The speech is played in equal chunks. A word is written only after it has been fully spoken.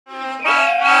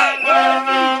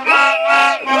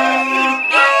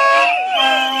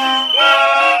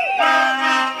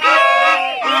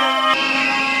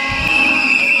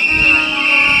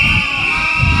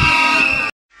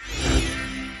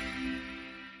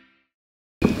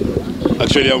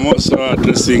Actually, I'm also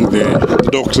addressing the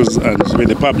doctors and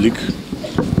the public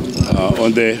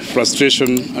on the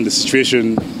frustration and the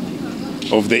situation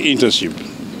of the internship.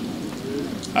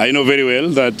 I know very well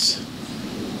that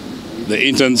the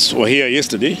interns were here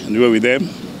yesterday and we were with them,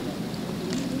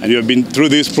 and we have been through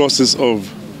this process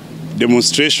of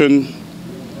demonstration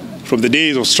from the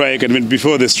days of strike and even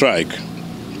before the strike.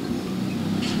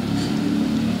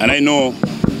 And I know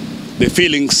the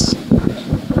feelings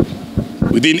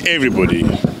within everybody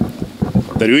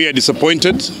that we are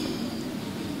disappointed,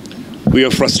 we are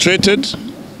frustrated,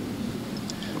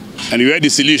 and we are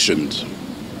disillusioned.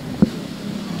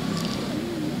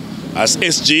 As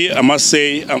SG, I must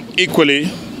say I'm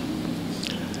equally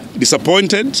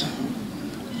disappointed,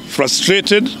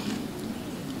 frustrated,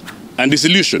 and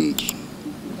disillusioned.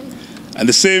 And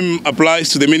the same applies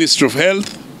to the Ministry of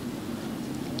Health,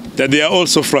 that they are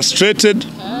also frustrated,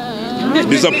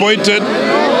 disappointed,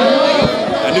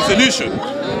 and disillusioned.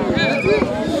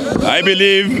 I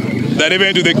believe that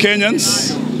even to the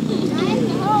Kenyans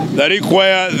that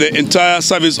require the entire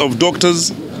service of doctors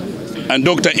and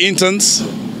doctor interns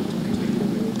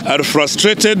are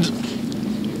frustrated,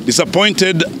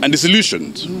 disappointed, and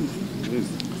disillusioned.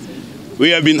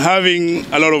 We have been having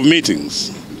a lot of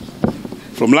meetings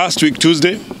from last week,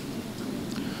 Tuesday,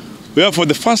 where for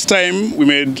the first time we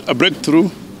made a breakthrough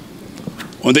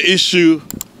on the issue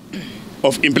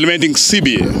of implementing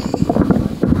CBA.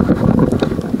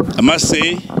 I must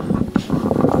say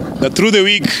that through the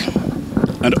week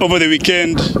and over the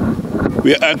weekend,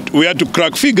 we had to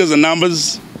crack figures and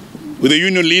numbers with the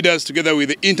union leaders together with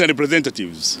the intern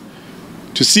representatives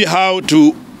to see how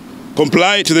to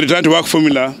comply to the return to work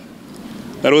formula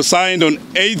that was signed on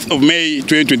 8th of May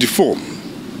 2024.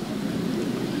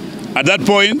 At that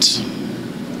point,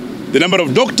 the number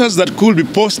of doctors that could be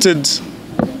posted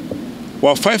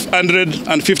were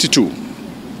 552.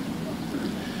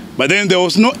 But then there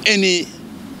was no any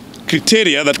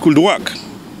criteria that could work.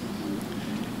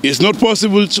 It's not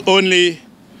possible to only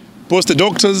post the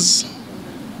doctors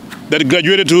that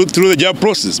graduated through the job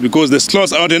process because the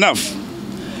slots are not enough.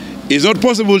 It's not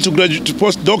possible to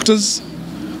post doctors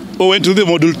who went to the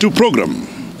Module 2 program.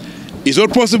 It's not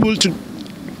possible to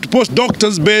post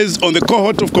doctors based on the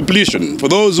cohort of completion, for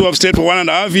those who have stayed for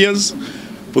 1.5 years,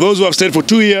 for those who have stayed for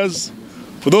 2 years,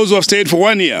 for those who have stayed for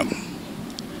 1 year.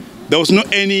 There was no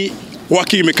any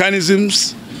working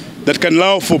mechanisms that can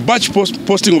allow for batch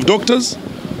posting of doctors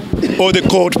or the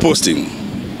cohort posting.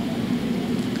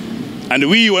 And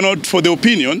we were not for the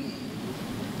opinion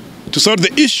to solve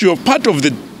the issue of part of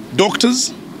the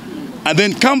doctors and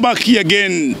then come back here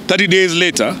again 30 days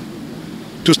later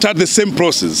to start the same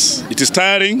process. It is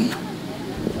tiring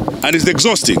and it's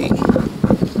exhausting.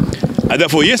 And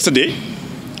therefore yesterday,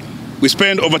 we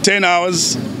spent over 10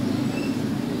 hours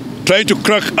trying to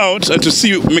crack out and to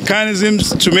see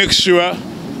mechanisms to make sure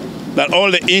that all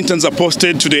the interns are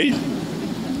posted today,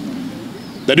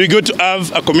 that we're going to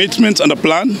have a commitment and a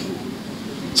plan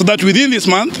so that within this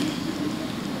month,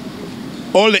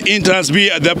 all the interns be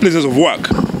at their places of work.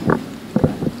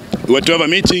 We were to have a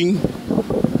meeting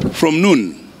from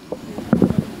noon.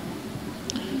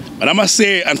 But I must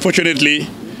say, unfortunately,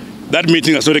 that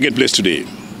meeting has not taken place today.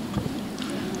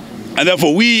 And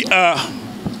therefore, we are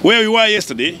where we were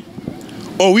yesterday,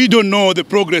 or we don't know the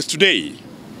progress today.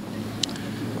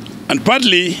 And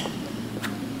partly,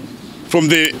 from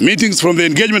the meetings, from the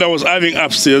engagement I was having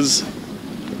upstairs,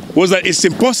 was that it's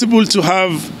impossible to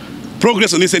have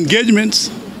progress on this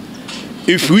engagement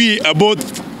if we are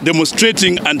both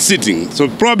demonstrating and sitting. So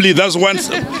probably that's one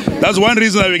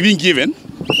reason that we're being given.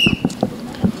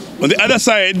 On the other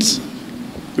side,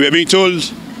 we are being told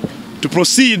to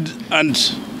proceed and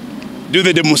do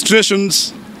the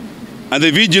demonstrations and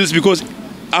the vigils, because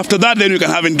after that then we can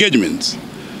have engagement.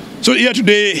 So here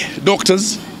today,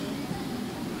 doctors,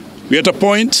 we are at a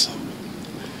point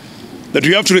that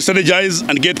we have to re-strategize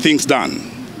and get things done.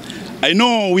 I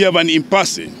know we have an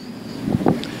impasse,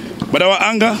 but our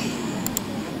anger,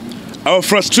 our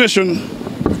frustration,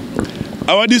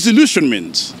 our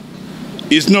disillusionment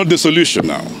is not the solution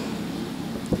now.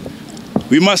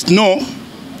 We must know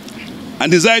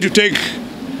and desire to take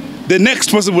the next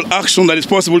possible action that is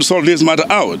possible to solve this matter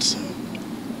out.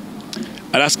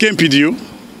 And as KMPDU,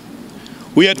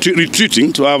 we are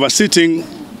retreating to have a sitting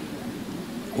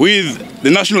with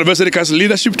the National Advisory Council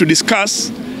leadership to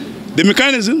discuss the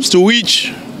mechanisms to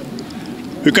which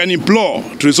we can implore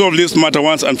to resolve this matter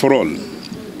once and for all.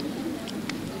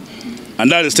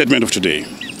 And that is the statement of today.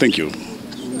 Thank you.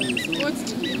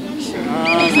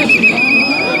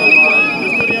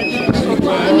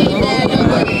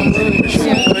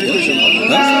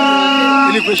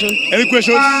 Any questions? Any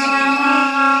questions?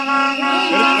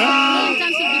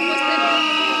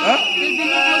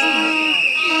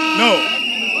 No.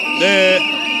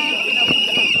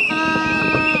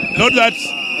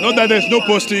 Not that there's no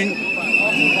posting.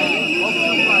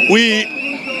 We,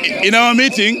 in our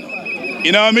meeting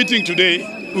today,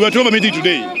 we were to have a meeting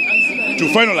today to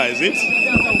finalize it.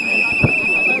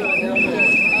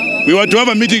 We were to have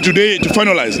a meeting today to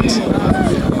finalize it,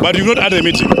 but we've not had a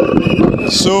meeting.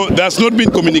 So there's not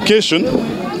been communication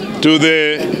to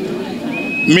the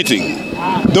meeting,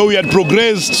 though we had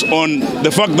progressed on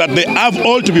the fact that they have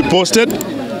all to be posted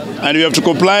and we have to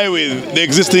comply with the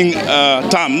existing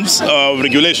terms of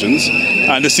regulations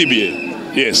and the CBA.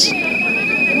 Yes.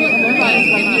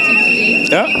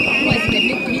 Yeah?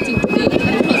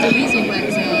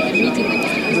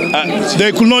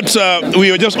 They could not,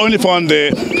 we just only found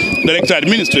the director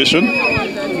administration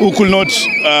who could not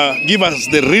give us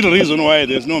the real reason why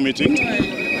there's no meeting.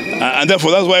 And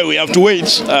therefore, that's why we have to wait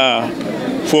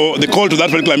for the call to that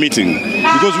particular meeting.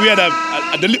 Because we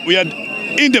had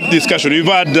in-depth discussion. We've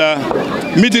had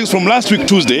meetings from last week,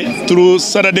 Tuesday, through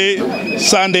Saturday,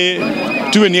 Sunday,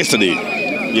 to even yesterday.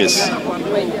 Yes.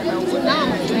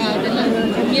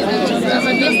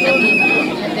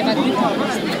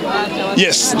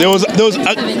 Yes, there was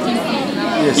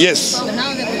yes.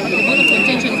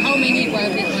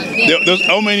 There was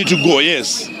how many to go?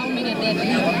 Yes.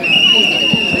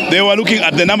 They were looking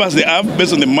at the numbers they have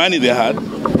based on the money they had,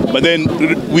 but then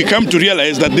we come to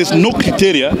realize that there's no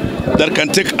criteria that can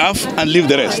take half and leave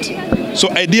the rest. So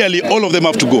ideally, all of them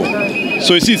have to go.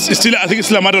 So it's still, I think it's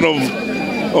still a matter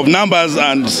of numbers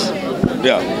and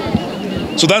yeah.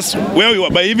 So that's where we were.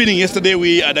 By evening yesterday,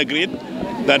 we had agreed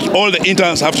that all the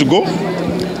interns have to go,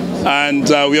 and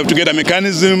we have to get a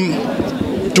mechanism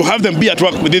to have them be at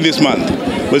work within this month.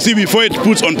 But see, before it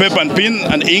puts on paper and pen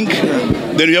and ink,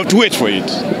 then we have to wait for it.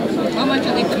 How much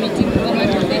are they committing? How much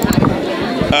have they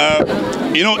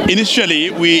had?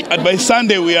 Initially, by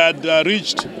Sunday we had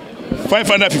reached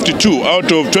 552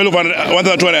 out of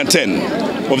 1,210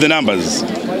 of the numbers.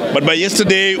 But by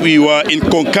yesterday, we were in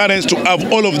concurrence to have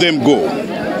all of them go.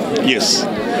 Yes.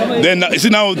 Then you see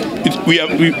now we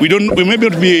may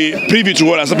not be privy to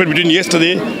what has happened between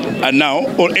yesterday and now,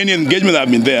 or any engagement that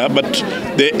have been there. But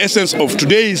the essence of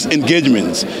today's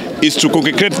engagements is to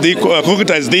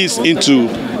concretize this into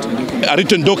a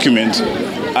written document,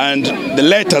 and the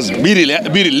letters be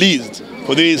released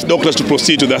for these doctors to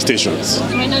proceed to their stations.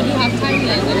 Right now, do you have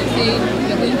timelines? Let's say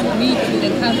you're going to meet with the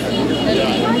council.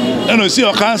 No, you see,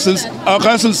 our council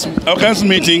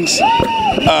meetings.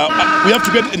 We have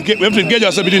to engage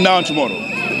ourselves between now and tomorrow,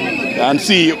 and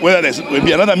see whether there will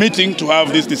be another meeting to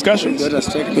have these discussions. Let us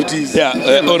take notice. Yeah,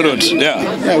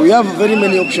 yeah, we have very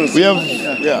many options. We have,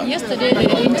 yeah. Yesterday,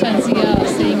 the interns here are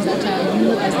saying that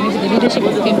you, as maybe the leadership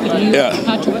of KMPDU,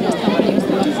 had to establish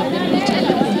the work for them later.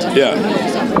 Yeah.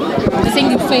 They're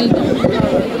saying you failed them.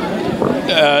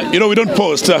 We don't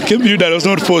post. KMPDU does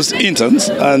not post interns,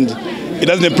 and it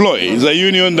doesn't employ. It's a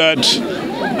union that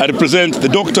represents the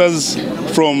doctors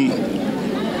from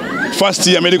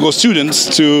first-year medical students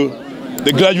to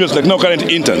the graduates, like now current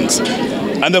interns.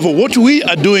 And therefore, what we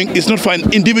are doing is not for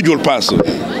an individual person.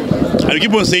 And we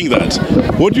keep on saying that.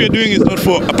 What we are doing is not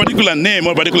for a particular name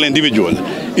or a particular individual.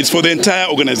 It's for the entire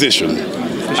organization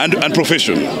and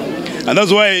profession. And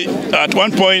that's why, at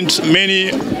one point, many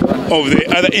of the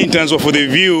other interns were for the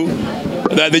view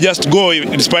that they just go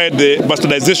despite the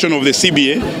bastardization of the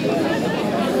CBA.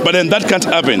 But then that can't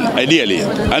happen, ideally.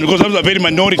 And because that's a very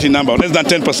minority number, less than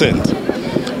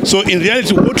 10%. So in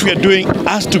reality, what we are doing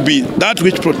has to be that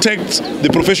which protects the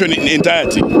profession in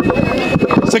entirety.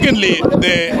 Secondly,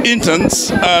 the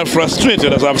interns are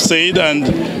frustrated, as I've said, and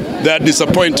they are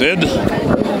disappointed,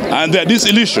 and they are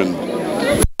disillusioned.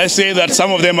 I say that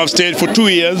some of them have stayed for 2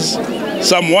 years,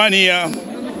 some 1 year,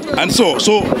 and so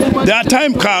their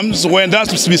time comes when there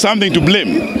has to be something to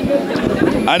blame.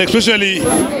 And especially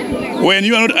when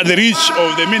you are not at the reach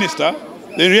of the minister,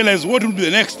 they realize what will be the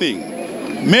next thing.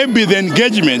 Maybe the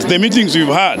engagements, the meetings we've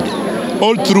had,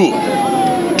 all through,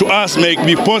 to us may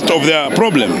be part of their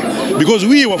problem. Because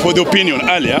we were for the opinion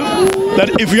earlier that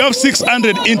if you have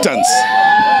 600 interns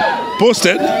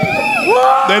posted,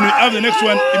 then we have the next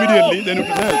one immediately, then we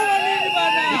can help.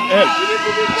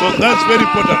 So that's very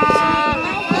important.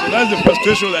 So that's the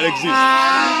frustration that exists.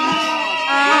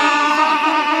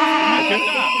 Okay?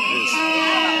 Yes.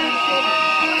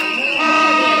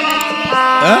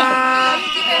 Huh?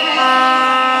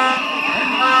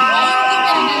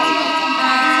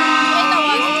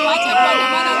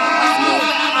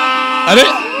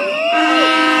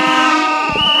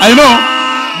 I know,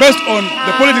 based on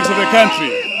the politics of the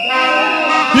country,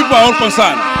 people are all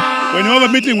concerned. When you have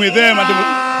a meeting with them, and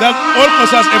they're all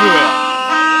concerns everywhere.